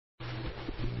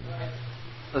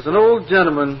There's an old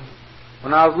gentleman,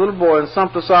 when I was a little boy in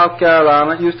Sumter, South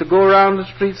Carolina, used to go around the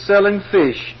streets selling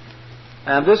fish.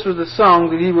 And this was the song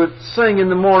that he would sing in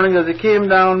the morning as he came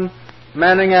down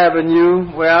Manning Avenue,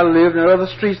 where I lived, and other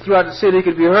streets throughout the city.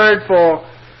 Could be heard for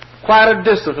quite a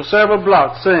distance, for several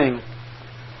blocks, saying,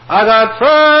 I got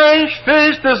fresh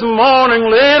fish this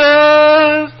morning,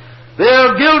 ladies.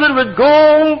 They're gilded with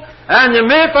gold, and you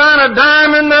may find a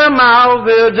dime in their mouths.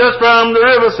 They're just from the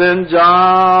river St.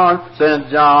 John, St.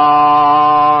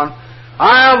 John.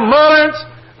 I have mullets,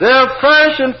 they're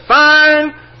fresh and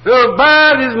fine. We'll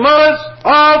buy these mullets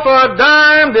all for a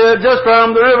dime. They're just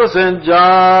from the river St.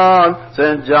 John,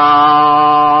 St.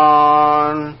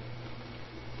 John.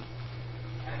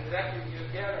 And is that you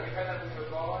heard that when you were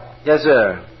a boy? Yes,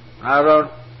 sir. I was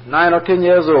 9 or 10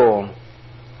 years old. Would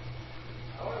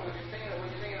you sing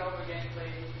it over again,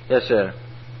 please? Yes, sir.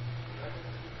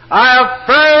 I have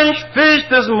fresh fish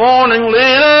this morning,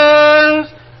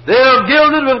 ladies. They're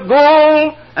gilded with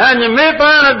gold, and you may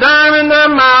find a dime in their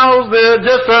mouths. They're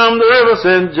just from the river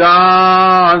St.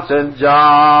 John, St.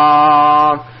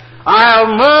 John. I have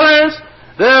mullets,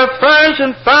 they're fresh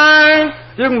and fine.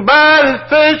 You can buy these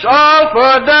fish all for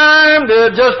a dime. They're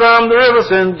just from the river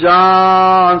St.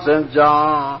 John, St.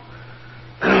 John.